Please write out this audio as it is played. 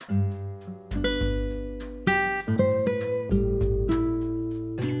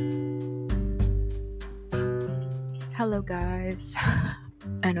Hello guys.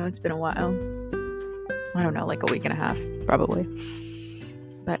 I know it's been a while. I don't know, like a week and a half, probably.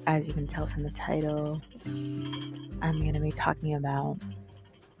 But as you can tell from the title, I'm going to be talking about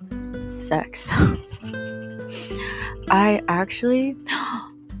sex. I actually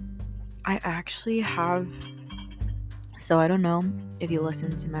have, so I don't know if you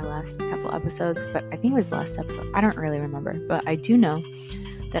listened to my last couple episodes, but I think it was last episode. I don't really remember, but I do know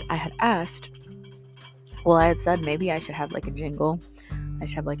that I had said maybe I should have like a jingle. I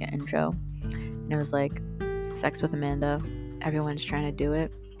should have like an intro. And it was like, Sex with Amanda. Everyone's trying to do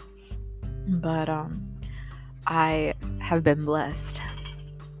it. But I have been blessed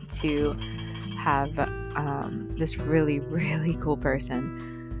to have this really, really cool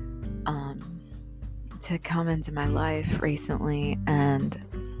person to come into my life recently and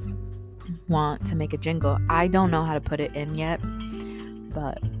want to make a jingle. I don't know how to put it in yet,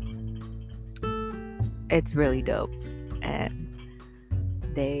 but it's really dope. And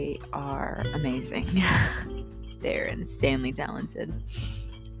they are amazing. They're insanely talented.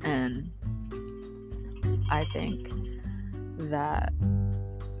 And I think that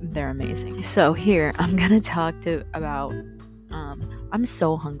they're amazing. So here, I'm going to talk about, I'm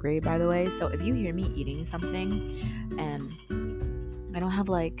so hungry, by the way. So if you hear me eating something and I don't have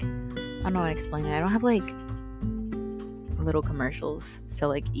I don't know how to explain it. I don't have little commercials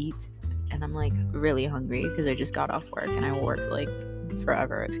to eat. And I'm really hungry because I just got off work and I work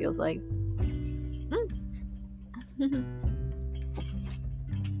forever, it feels like.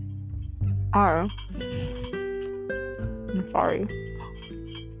 I'm sorry.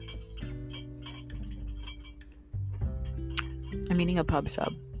 I'm eating a pub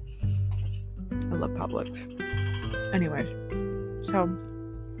sub. I love Publix. Anyways, so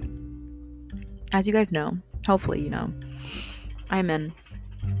as you guys know, hopefully you know, I'm an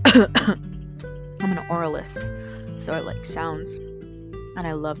oralist, so I like sounds, and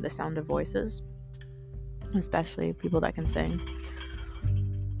I love the sound of voices, especially people that can sing.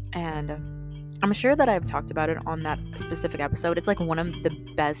 And I'm sure that I've talked about it on that specific episode. It's one of the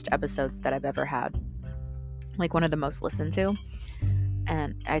best episodes that I've ever had, one of the most listened to.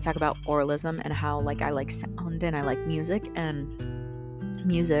 And I talk about oralism and how I like sound and I like music. And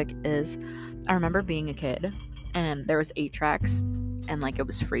music is, I remember being a kid and there was 8 tracks and it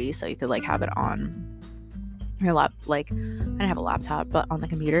was free, so you could have it on your lap. I didn't have a laptop, but on the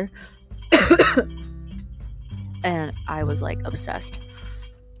computer. And I was obsessed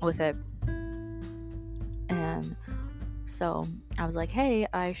with it. And so I was hey,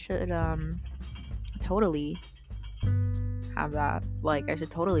 I should totally have that. I should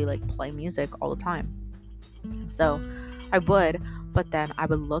totally play music all the time. So I would, but then I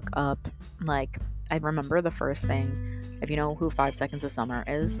would look up, I remember the first thing, if you know who 5 Seconds of Summer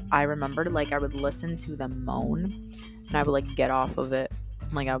is, I remembered I would listen to them moan and I would get off of it.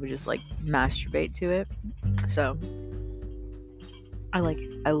 I would just masturbate to it. So I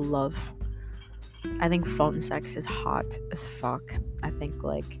think phone sex is hot as fuck. I think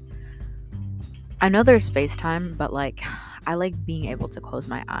I know there's FaceTime, but I like being able to close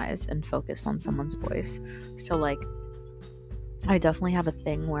my eyes and focus on someone's voice. So I definitely have a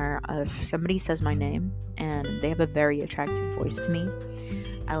thing where if somebody says my name and they have a very attractive voice to me,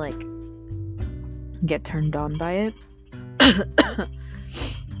 I get turned on by it.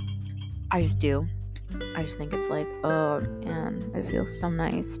 I just do. I just think it's oh man, it feels so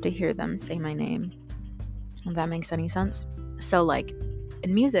nice to hear them say my name, if that makes any sense. So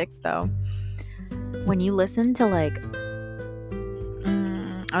in music though, when you listen to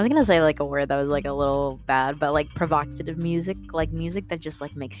I was gonna say a word that was a little bad, but provocative music, music that just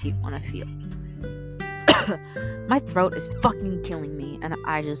makes you want to feel. My throat is fucking killing me, and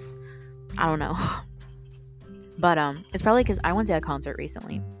I don't know. But it's probably because I went to a concert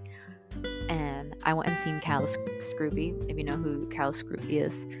recently, and I went and seen Cal Scrooby. If you know who Cal Scrooby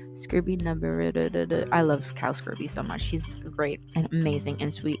is, Scrooby number. I love Cal Scrooby so much. He's great and amazing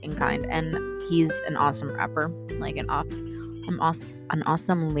and sweet and kind, and he's an awesome rapper, an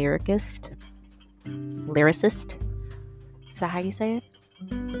awesome lyricist. Is that how you say it?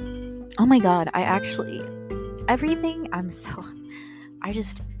 Oh my god,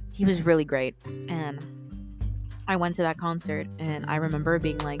 he was really great. And I went to that concert and I remember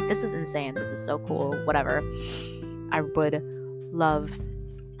being this is insane, this is so cool, whatever. I would love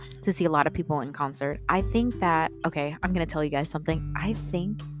to see a lot of people in concert. I think that, okay, I'm gonna tell you guys something. I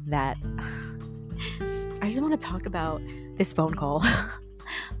think that I just want to talk about this phone call.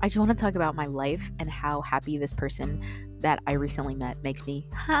 I just want to talk about my life and how happy this person that I recently met makes me.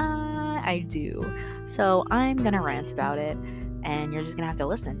 I do. So I'm gonna rant about it and you're just gonna have to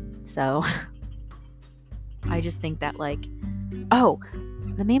listen. So I just think that like, oh,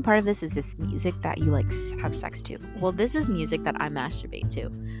 the main part of this is this music that you like have sex to. Well, this is music that I masturbate to.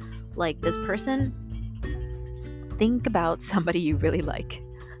 Like this person, think about somebody you really like.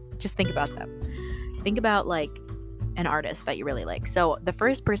 Just think about them. Think about like an artist that you really like. So the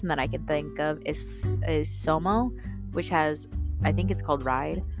first person that I could think of is Somo, which has, I think it's called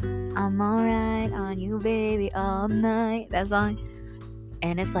Ride. I'm alright on you, baby, all night. That song.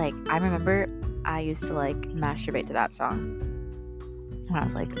 And it's like, I remember I used to like masturbate to that song. And I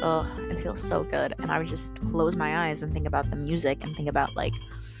was like, oh, it feels so good. And I would just close my eyes and think about the music and think about like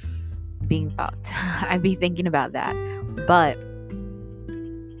being fucked. I'd be thinking about that. But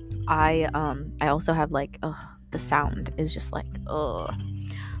I also have like, the sound is just like,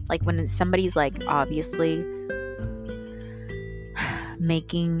 like when somebody's like obviously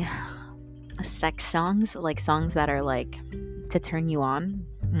making sex songs, like songs that are like to turn you on.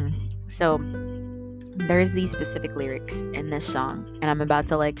 So there's these specific lyrics in this song, and I'm about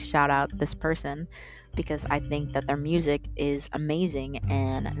to like shout out this person because I think that their music is amazing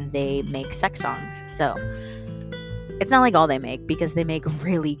and they make sex songs. So it's not like all they make, because they make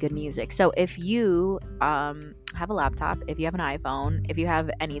really good music. So if you have a laptop, if you have an iPhone, if you have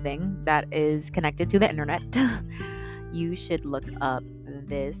anything that is connected to the internet, you should look up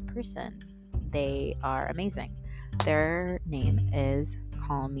this person. They are amazing. Their name is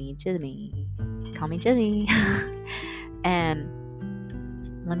Call Me Jimmy. Call Me Jimmy. And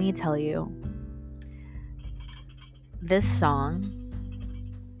let me tell you, this song,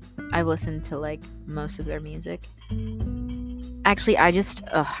 I've listened to like most of their music. Actually, I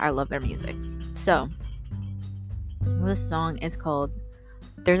love their music. So this song is called,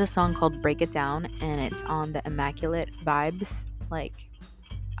 there's a song called Break It Down, and it's on the Immaculate Vibes like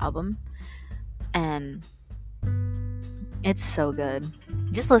album, and it's so good.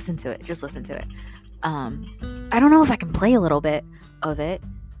 Just listen to it. I don't know if I can play a little bit of it,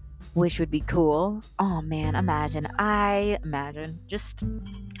 which would be cool. Oh man, imagine just,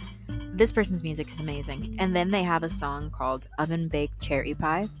 this person's music is amazing. And then they have a song called Oven Baked Cherry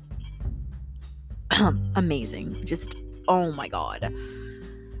Pie. Amazing. Just, oh my god.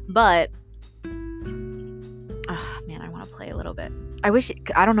 But man, I want to play a little bit. I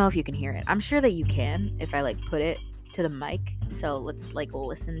don't know if you can hear it. I'm sure that you can if I like put it to the mic. So let's like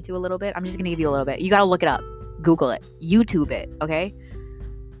listen to a little bit. I'm just gonna give you a little bit. You gotta look it up, Google it, YouTube it, okay?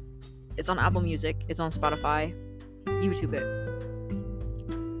 It's on Apple Music, it's on Spotify. YouTube it.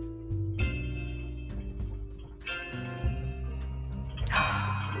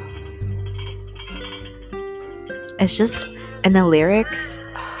 It's just, and the lyrics,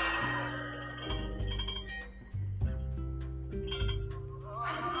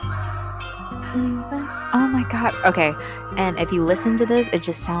 oh my god. Okay, and if you listen to this, it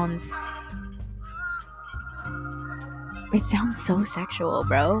sounds so sexual,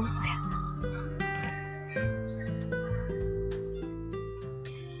 bro.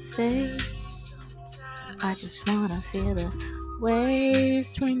 Say, I just wanna feel the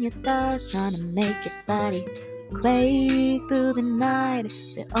waves between your thighs, trying to make your body quake through the night.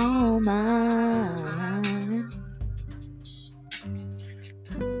 Say, oh mine,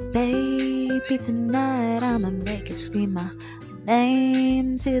 baby, tonight I'ma make you scream my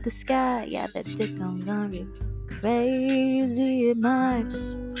name to the sky. Yeah, that dick gon' run you crazy at night.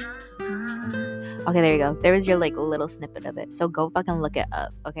 Okay, there you go. There was your like little snippet of it. So go fucking look it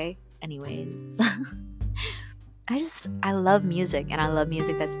up, okay? Anyways. I love music, and I love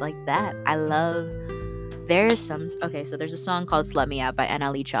music that's like that. So there's a song called Slut Me Out by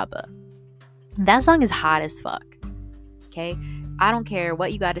NLE Choppa. That song is hot as fuck. Okay? I don't care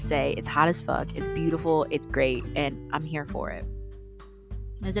what you got to say. It's hot as fuck. It's beautiful. It's great, and I'm here for it.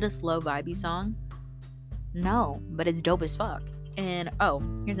 Is it a slow, vibey song? No, but it's dope as fuck. And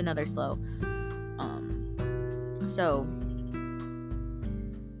here's another slow. So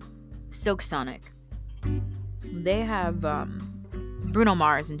Silk Sonic. They have Bruno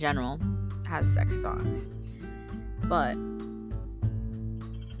Mars in general has sex songs, but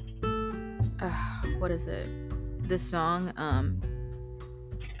what is it? This song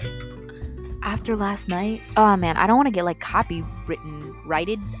After Last Night. Oh man, I don't want to get like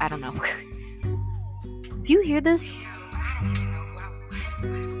copyrighted. I don't know. Do you hear this?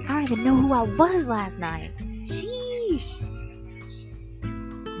 I don't even know who I was last night. Sheesh.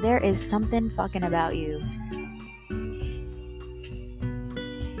 There is something fucking about you.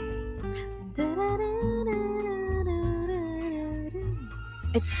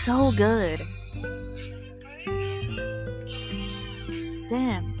 It's so good.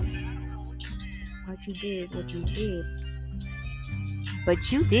 Damn. What you did.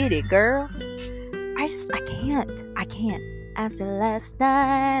 But you did it, girl. I can't. After last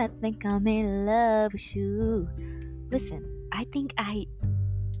night, I think I'm in love with you. Listen, have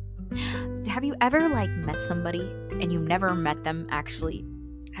you ever like met somebody and you never met them actually?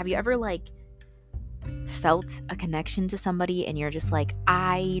 Have you ever like felt a connection to somebody and you're just like,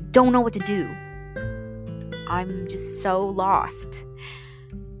 I don't know what to do. I'm just so lost.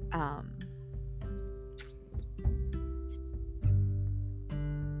 I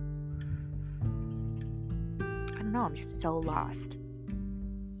don't know, I'm just so lost.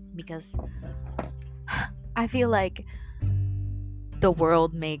 Because I feel like the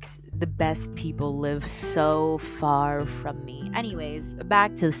world makes the best people live so far from me. Anyways,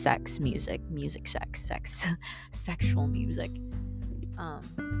 back to sex, music, sex, sexual music.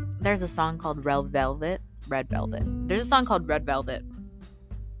 There's a song called Red Velvet. There's a song called Red Velvet,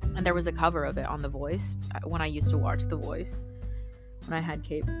 and there was a cover of it on The Voice when I used to watch The Voice when I had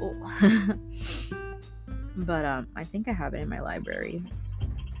cable. But I think I have it in my library.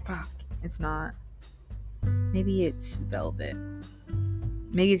 Fuck, it's not. Maybe it's Velvet.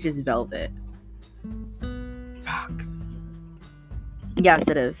 Maybe it's just Velvet. Fuck. Yes,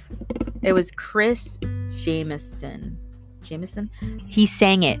 it is. It was Chris Jamieson. He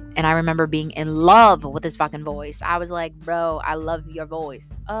sang it, and I remember being in love with his fucking voice. I was like, bro, I love your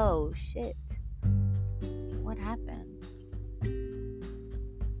voice. Oh, shit. What happened?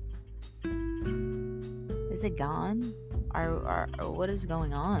 Is it gone? Or what is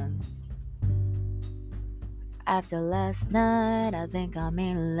going on? After last night, I think I'm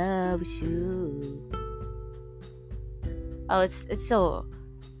in love with you. Oh, it's so...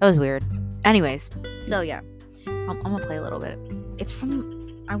 That was weird. Anyways, so yeah. I'm gonna play a little bit. It's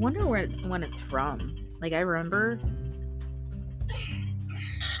from... I wonder when it's from. Like, I remember...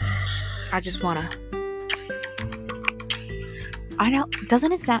 I just wanna... I know...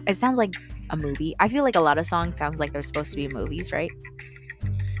 Doesn't it sound... It sounds like a movie. I feel like a lot of songs sounds like they're supposed to be movies, right?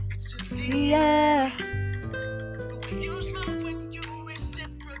 Yeah.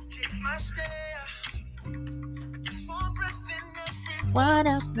 What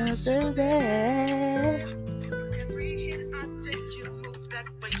else is there?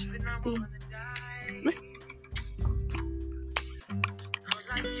 Listen.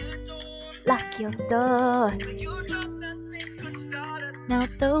 Lock your door. Not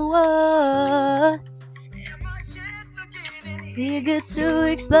the war. We're good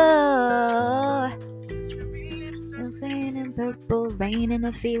to explore. Something in purple rain and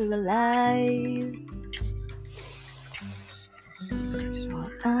I feel alive.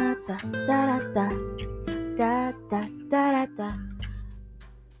 Da da da da da da da da.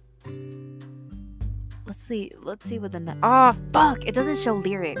 Let's see what the oh fuck, it doesn't show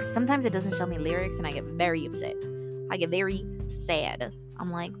lyrics. Sometimes it doesn't show me lyrics and I get very upset. I get very sad.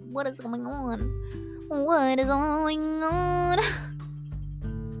 I'm like, what is going on? What is going on?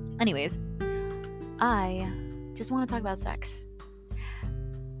 Anyways, I just want to talk about sex.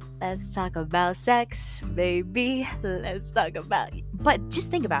 Let's talk about sex, baby. Let's talk about it. But just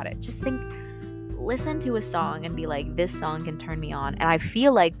think about it. Listen to a song and be like, this song can turn me on. And I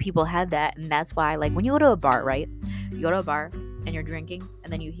feel like people have that. And that's why, like, when you go to a bar, right? You go to a bar and you're drinking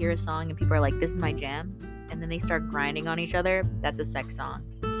and then you hear a song and people are like, this is my jam. And then they start grinding on each other. That's a sex song.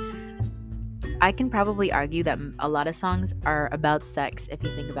 I can probably argue that a lot of songs are about sex if you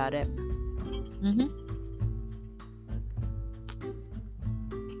think about it.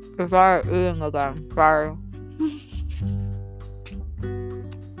 Sorry, eating again. Sorry.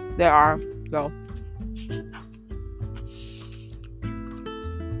 There are, though.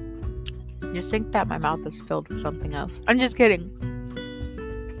 Just think that my mouth is filled with something else. I'm just kidding.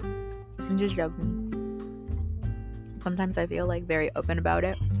 I'm just joking. Sometimes I feel like very open about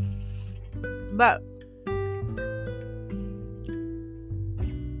it. But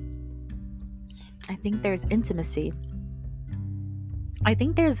I think there's intimacy. I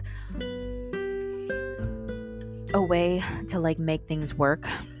think there's a way to like make things work.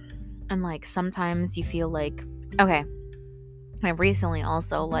 And like sometimes you feel like, okay, I recently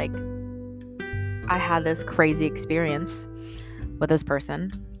also like I had this crazy experience with this person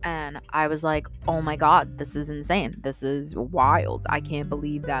and I was like, oh my god, this is insane. This is wild. I can't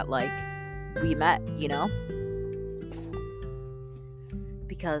believe that like we met, you know?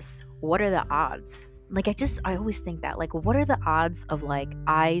 Because what are the odds? Like I always think that, like, what are the odds of like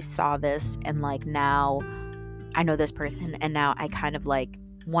I saw this and like now I know this person and now I kind of like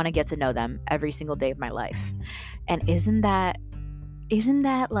want to get to know them every single day of my life. And isn't that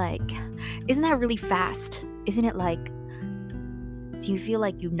really fast? Isn't it like, do you feel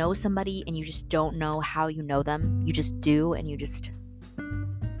like you know somebody and you just don't know how you know them? You just do, and you just,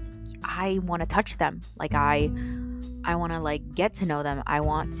 I want to touch them. Like I want to like get to know them. I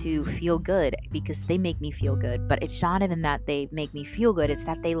want to feel good because they make me feel good. But it's not even that they make me feel good. It's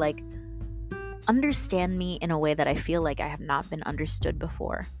that they like understand me in a way that I feel like I have not been understood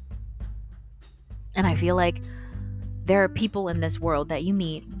before. And I feel like there are people in this world that you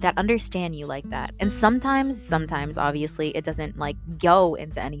meet that understand you like that. And sometimes obviously it doesn't like go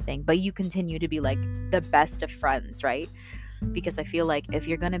into anything, but you continue to be like the best of friends, right? Because I feel like if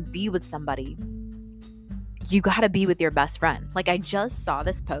you're going to be with somebody, you got to be with your best friend. Like I just saw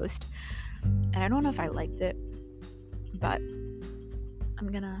this post and I don't know if I liked it, but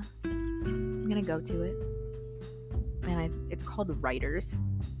I'm going to go to it. And it's called Writers.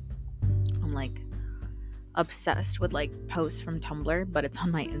 I'm like obsessed with like posts from Tumblr, but it's on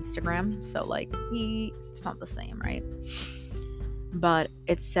my Instagram, so like it's not the same, right? But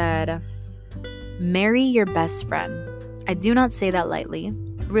it said, marry your best friend. I do not say that lightly.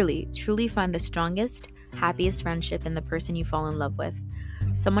 Really, truly find the strongest, happiest friendship in the person you fall in love with.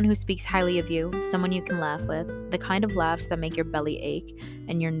 Someone who speaks highly of you, someone you can laugh with, the kind of laughs that make your belly ache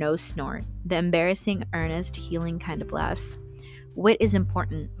and your nose snort, the embarrassing, earnest, healing kind of laughs. Wit is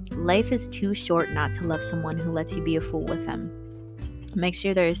important. Life is too short not to love someone who lets you be a fool with them. Make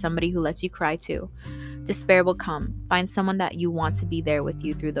sure there is somebody who lets you cry too. Despair will come. Find someone that you want to be there with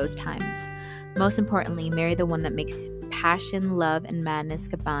you through those times. Most importantly, marry the one that makes passion, love, and madness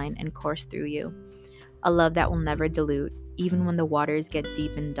combine and course through you. A love that will never dilute, even when the waters get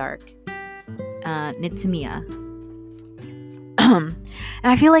deep and dark. Nitamiya. And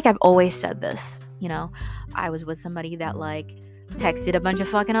I feel like I've always said this, you know. I was with somebody that like texted a bunch of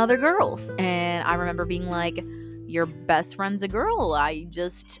fucking other girls, and I remember being like, your best friend's a girl. I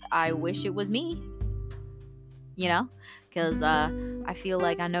wish it was me, you know, because I feel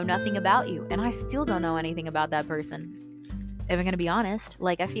like I know nothing about you, and I still don't know anything about that person, if I'm gonna be honest.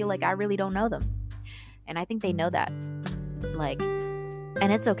 Like I feel like I really don't know them, and I think they know that, like,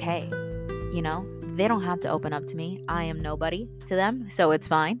 and it's okay, you know. They don't have to open up to me. I am nobody to them, so it's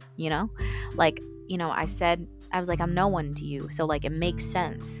fine, you know. Like, you know, I was like, I'm no one to you. So, like, it makes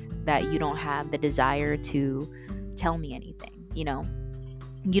sense that you don't have the desire to tell me anything, you know?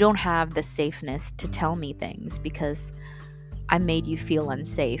 You don't have the safeness to tell me things because I made you feel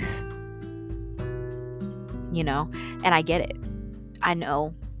unsafe, you know? And I get it. I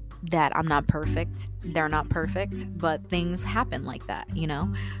know that I'm not perfect. They're not perfect, but things happen like that, you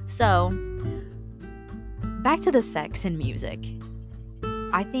know? So, back to the sex and music.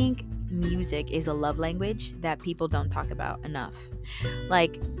 I think music is a love language that people don't talk about enough.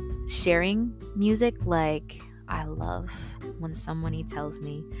 Like sharing music, like I love when somebody tells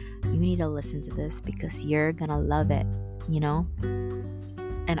me, you need to listen to this because you're gonna love it, you know?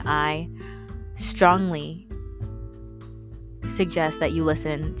 And I strongly suggest that you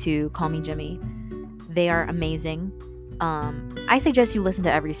listen to Call Me Jimmy. They are amazing. I suggest you listen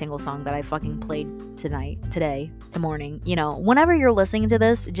to every single song that I fucking played today, to morning. You know, whenever you're listening to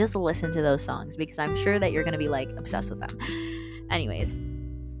this, just listen to those songs because I'm sure that you're gonna be like obsessed with them. Anyways,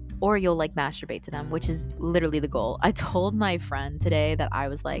 or you'll like masturbate to them, which is literally the goal. I told my friend today that I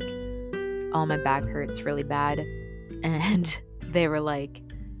was like, oh, my back hurts really bad, and they were like,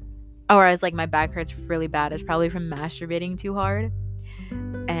 or I was like, my back hurts really bad. It's probably from masturbating too hard,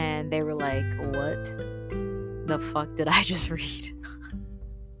 and they were like, what the fuck did I just read?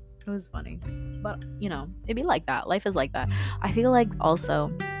 It was funny, but you know, it'd be like that. Life is like that. I feel like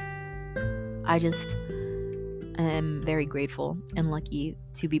also I just am very grateful and lucky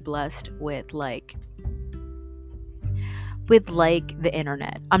to be blessed with like the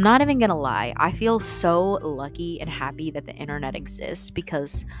internet. I'm not even gonna lie, I feel so lucky and happy that the internet exists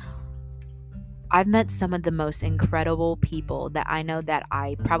because I've met some of the most incredible people that I know that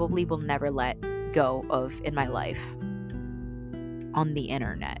I probably will never let go of in my life on the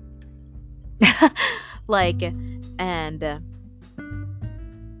internet. Like, and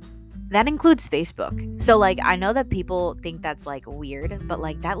that includes Facebook. So like I know that people think that's like weird, but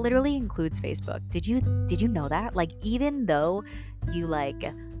like that literally includes Facebook. Did you know that? Like even though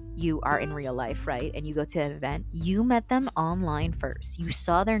you are in real life, right? And you go to an event, you met them online first. You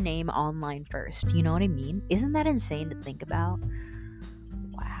saw their name online first. You know what I mean? Isn't that insane to think about?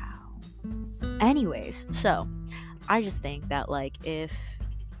 Wow. Anyways, so I just think that like if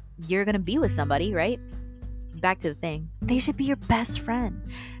you're gonna be with somebody, right? Back to the thing, they should be your best friend.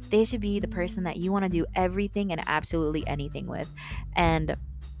 They should be the person that you want to do everything and absolutely anything with. And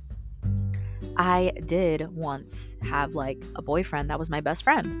I did once have like a boyfriend that was my best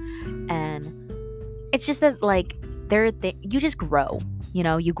friend, and it's just that like you just grow, you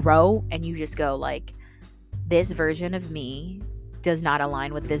know, you grow and you just go like, this version of me does not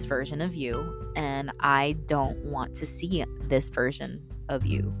align with this version of you, and I don't want to see this version of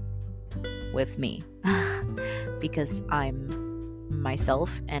you with me because I'm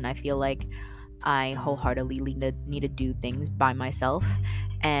myself, and I feel like I wholeheartedly need to do things by myself.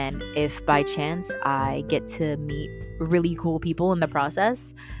 And if by chance I get to meet really cool people in the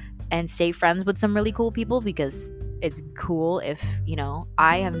process and stay friends with some really cool people, because it's cool if,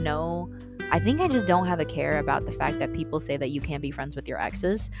 I think I just don't have a care about the fact that people say that you can't be friends with your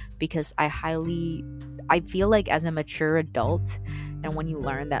exes, because I feel like as a mature adult, and when you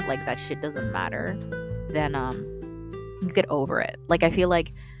learn that like that shit doesn't matter, then you get over it. Like I feel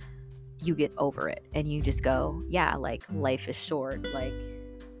like you get over it and you just go, yeah, like life is short, like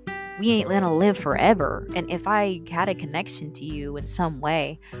we ain't gonna live forever. And if I had a connection to you in some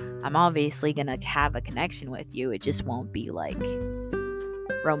way, I'm obviously gonna have a connection with you. It just won't be like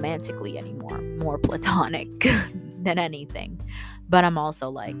romantically anymore, more platonic than anything. But I'm also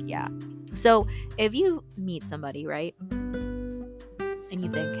like, yeah. So if you meet somebody, right, and you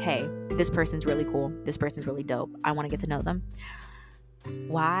think, hey, this person's really cool, this person's really dope, I want to get to know them,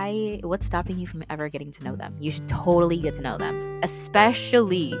 what's stopping you from ever getting to know them? You should totally get to know them,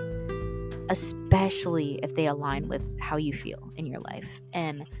 especially if they align with how you feel in your life.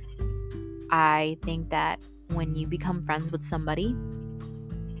 And I think that when you become friends with somebody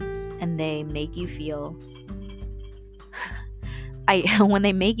and they make you feel when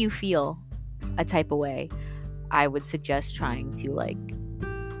they make you feel a type of way, I would suggest trying to like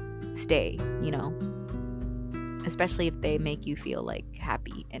stay, especially if they make you feel like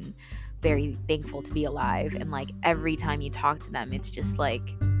happy and very thankful to be alive, and like every time you talk to them it's just like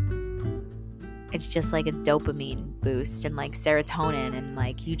a dopamine boost and like serotonin, and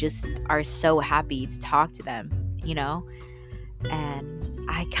like you just are so happy to talk to them, and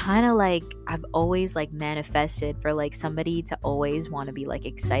I kind of like, I've always like manifested for like somebody to always want to be like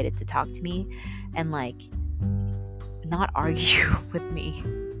excited to talk to me and like not argue with me.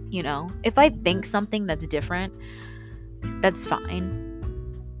 If I think something that's different, that's fine.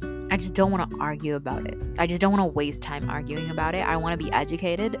 I just don't want to argue about it. I just don't want to waste time arguing about it. I want to be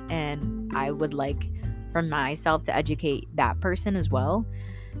educated, and I would like for myself to educate that person as well.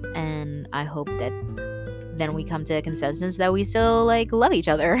 And I hope that then we come to a consensus that we still like love each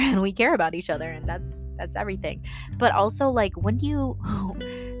other and we care about each other, and that's everything. But also, like, when do you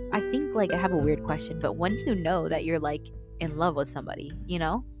I think like I have a weird question, but when do you know that you're like in love with somebody?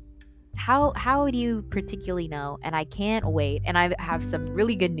 How do you particularly know? And I can't wait. And I have some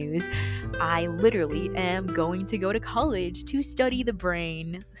really good news. I literally am going to go to college to study the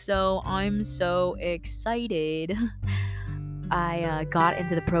brain. So I'm so excited. I got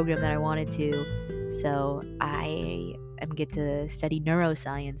into the program that I wanted to. So I am get to study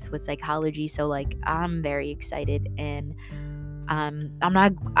neuroscience with psychology. So like I'm very excited, and I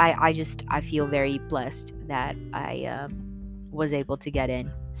feel very blessed that I was able to get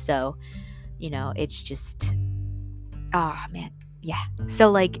in. So, it's just, oh man, yeah.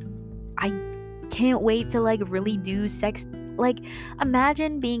 So like, I can't wait to like really do sex. Like,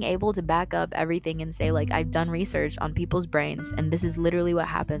 imagine being able to back up everything and say like, I've done research on people's brains, and this is literally what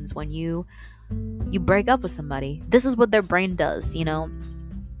happens when you break up with somebody. This is what their brain does.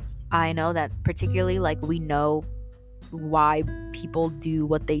 I know that particularly like we know why people do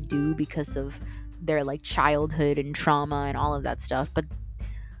what they do because of their like childhood and trauma and all of that stuff, but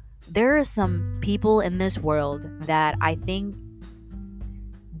there are some people in this world that I think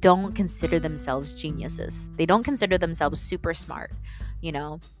don't consider themselves geniuses. They don't consider themselves super smart,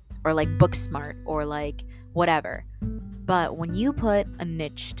 or like book smart or like whatever. But when you put a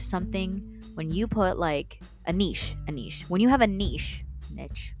niche to something, when you put like a niche, when you have a niche,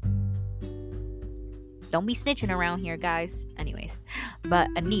 don't be snitching around here, guys. Anyways, but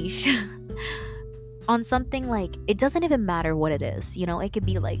a niche on something, like, it doesn't even matter what it is. It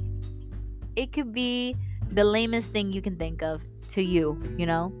could be the lamest thing you can think of to you,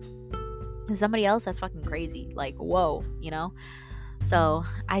 and somebody else, that's fucking crazy. Like, whoa, So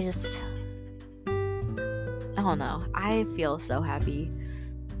I don't know. I feel so happy,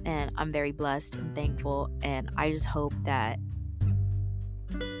 and I'm very blessed and thankful, and I just hope that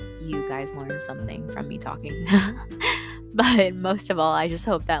you guys learn something from me talking. But most of all, I just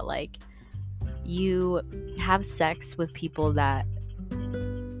hope that like you have sex with people that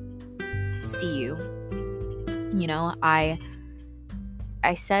see you.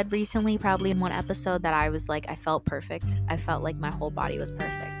 I said recently, probably in one episode, that I was like, I felt perfect. I felt like my whole body was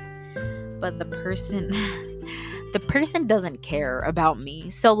perfect. But the person doesn't care about me.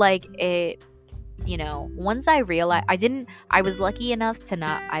 So like it, once I realized, I was lucky enough to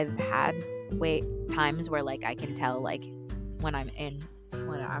not, I've had times where like I can tell like when I'm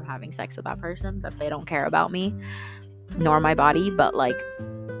having sex with that person, that they don't care about me nor my body. But like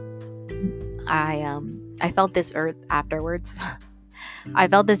I felt this afterwards. I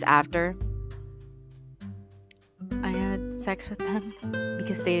felt this after I had sex with them,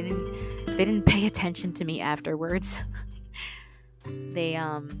 because they didn't pay attention to me afterwards. They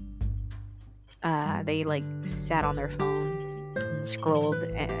like sat on their phone and scrolled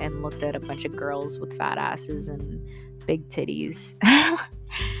and looked at a bunch of girls with fat asses and big titties.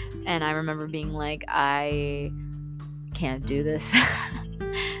 And I remember being like, I can't do this.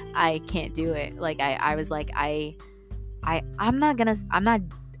 I can't do it. Like I was like, I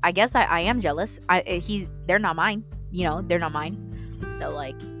guess I am jealous. They're not mine, they're not mine. So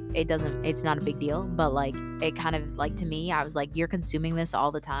like it's not a big deal, but like it kind of like, to me, I was like, you're consuming this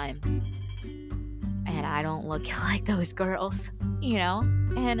all the time and I don't look like those girls,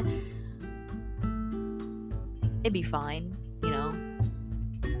 and it'd be fine,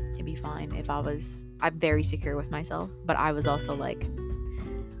 it'd be fine if I'm very secure with myself, but I was also like,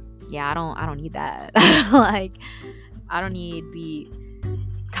 yeah, I don't need that. Like, I don't need to be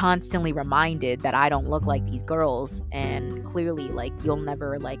constantly reminded that I don't look like these girls, and clearly like you'll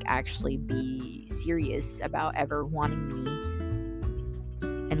never like actually be serious about ever wanting me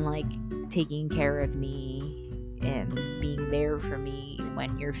and like taking care of me and being there for me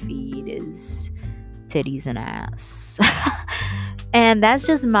when your feed is titties and ass. And that's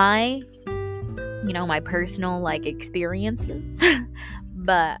just my my personal like experiences.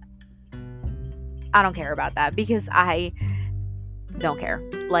 But I don't care about that, because I don't care.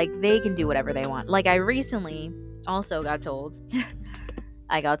 Like, they can do whatever they want. Like, I recently also got told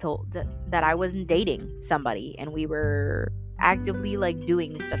that I wasn't dating somebody, and we were actively like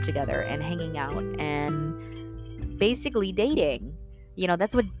doing stuff together and hanging out and basically dating.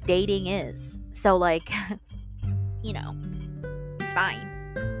 That's what dating is. So like, it's fine.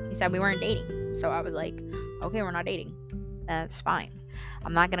 He said we weren't dating. So I was like, okay, we're not dating. That's fine.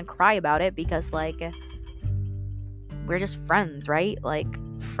 I'm not gonna cry about it, because like, we're just friends, right? Like,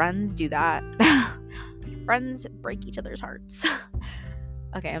 friends do that. Friends break each other's hearts.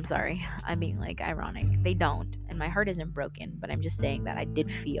 Okay, I'm sorry. I'm being like ironic. They don't, and my heart isn't broken, but I'm just saying that I did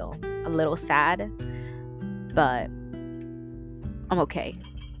feel a little sad, but I'm okay.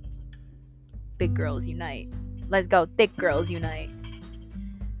 Big girls unite. Let's go, thick girls unite.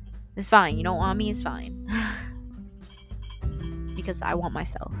 It's fine. You don't want me, it's fine. Because I want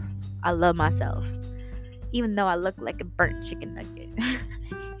myself. I love myself. Even though I look like a burnt chicken nugget.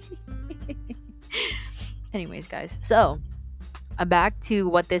 Anyways, guys. So, back to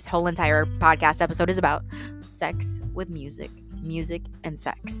what this whole entire podcast episode is about. Sex with music. Music and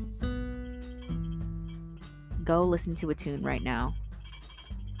sex. Go listen to a tune right now.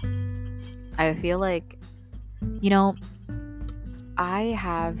 I feel like,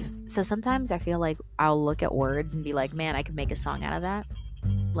 so sometimes I feel like I'll look at words and be like, man, I could make a song out of that.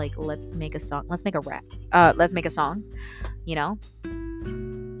 Like, let's make a song. Let's make a rap. Let's make a song, And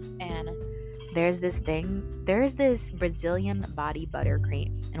there's this Brazilian body butter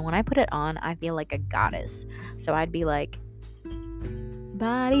cream. And when I put it on, I feel like a goddess. So I'd be like,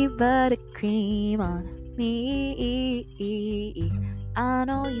 body butter cream on me. I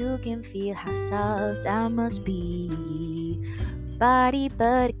know you can feel how soft I must be. Body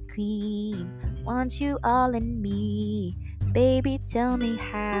butter cream, want you all in me. Baby, tell me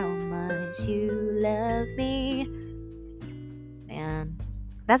how much you love me. Man,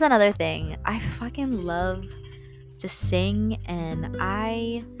 that's another thing. I fucking love to sing, and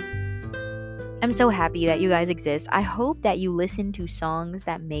I am so happy that you guys exist. I hope that you listen to songs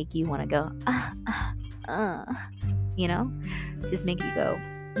that make you want to go, just make you go,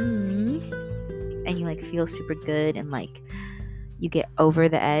 and you like feel super good, and like you get over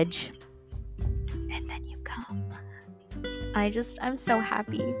the edge, and then you come. I'm so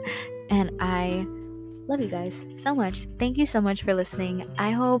happy, and I love you guys so much. Thank you so much for listening.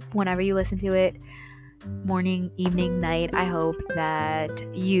 I hope whenever you listen to it, morning, evening, night, I hope that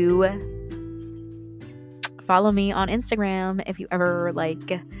you follow me on Instagram. If you ever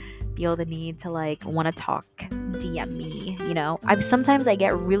like feel the need to like want to talk, DM me. Sometimes I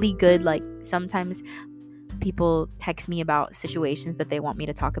get really good, like sometimes people text me about situations that they want me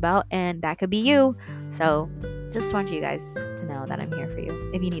to talk about, and that could be you. So just want you guys to know that I'm here for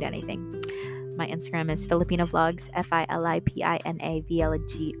you if you need anything. My Instagram is Filipino Vlogs, FILIPINA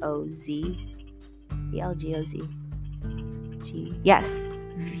VLGOZ. Yes,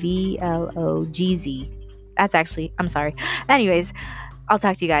 VLOGZ. That's actually, I'm sorry. Anyways, I'll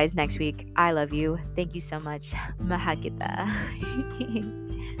talk to you guys next week. I love you. Thank you so much. Mahal kita.